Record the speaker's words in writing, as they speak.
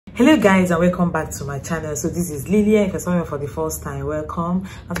Hello guys, and welcome back to my channel. So this is Lilian. If you're someone for the first time, welcome.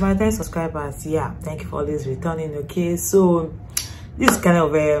 And to my 10 subscribers, yeah, thank you for always returning. Okay, so this is kind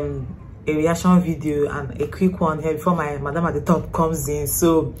of a reaction video and a quick one here before my madam at the top comes in.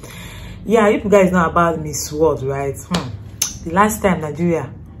 So yeah, you guys know about Miss World, right? The last time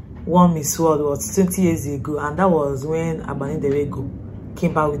Nigeria won Miss World was 20 years ago, and that was when Abanidewego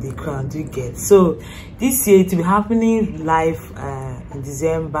came back with the crown. Do you get? So this year it will be happening live in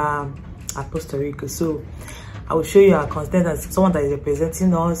December at Puerto Rico. So I will show you our contestants, someone that is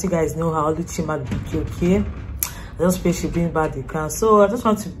representing us. You guys know how Luchi Madubuike, okay? I just pray she bring back the crown. So I just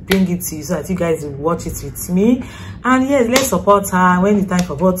want to bring it to you so that you guys will watch it with me. And yes, let's support her. When it's time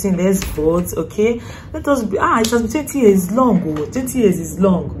for voting, let's vote, okay? Let us be, it has been 20 years long. 20 years is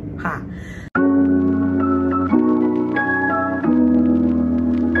long.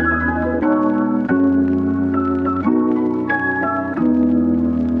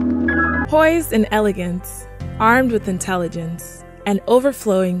 Poised in elegance, armed with intelligence, and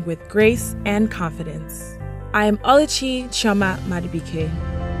overflowing with grace and confidence, I am Oluchi Chioma Madubuike.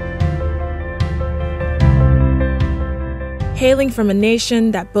 Hailing from a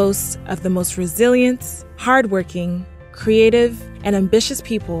nation that boasts of the most resilient, hardworking, creative, and ambitious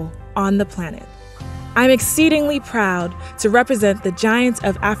people on the planet, I'm exceedingly proud to represent the giant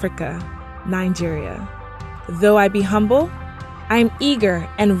of Africa, Nigeria. Though I be humble, I am eager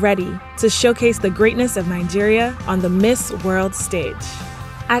and ready to showcase the greatness of Nigeria on the Miss World stage.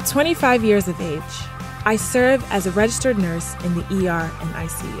 At 25 years of age, I serve as a registered nurse in the ER and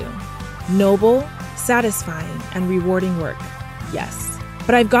ICU. Noble, satisfying, and rewarding work, yes.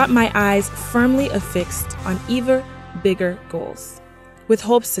 But I've got my eyes firmly affixed on even bigger goals, with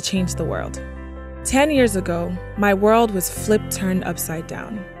hopes to change the world. 10 years ago, my world was turned upside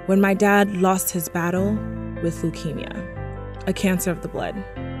down when my dad lost his battle with leukemia, a cancer of the blood.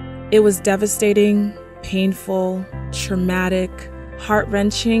 It was devastating, painful, traumatic,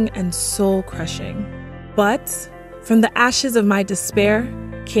 heart-wrenching, and soul-crushing. But from the ashes of my despair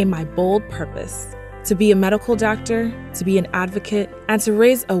came my bold purpose: to be a medical doctor, to be an advocate, and to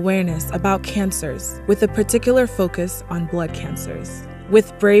raise awareness about cancers with a particular focus on blood cancers.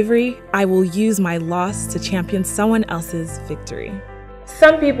 With bravery, I will use my loss to champion someone else's victory.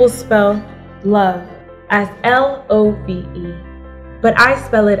 Some people spell love as L-O-V-E, but I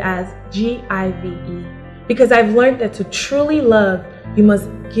spell it as G-I-V-E because I've learned that to truly love, you must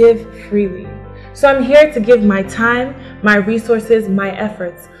give freely. So I'm here to give my time, my resources, my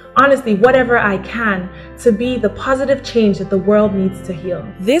efforts, honestly, whatever I can, to be the positive change that the world needs to heal.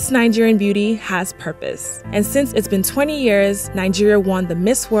 This Nigerian beauty has purpose. And since it's been 20 years, Nigeria won the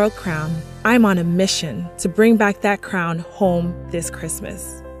Miss World crown, I'm on a mission to bring back that crown home this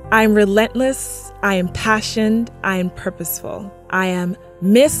Christmas. I am relentless, I am passionate, I am purposeful. I am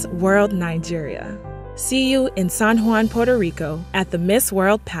Miss World Nigeria. See you in San Juan, Puerto Rico at the Miss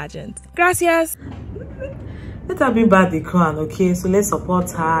World pageant. Gracias! Let her bring back the crown, okay? So let's support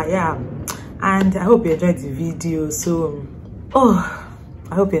her, yeah. And I hope you enjoyed the video. So,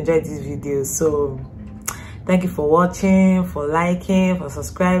 I hope you enjoyed this video. So, thank you for watching, for liking, for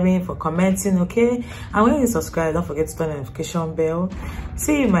subscribing, for commenting, okay? And when you subscribe, don't forget to turn the notification bell.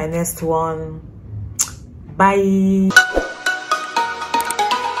 See you in my next one. Bye.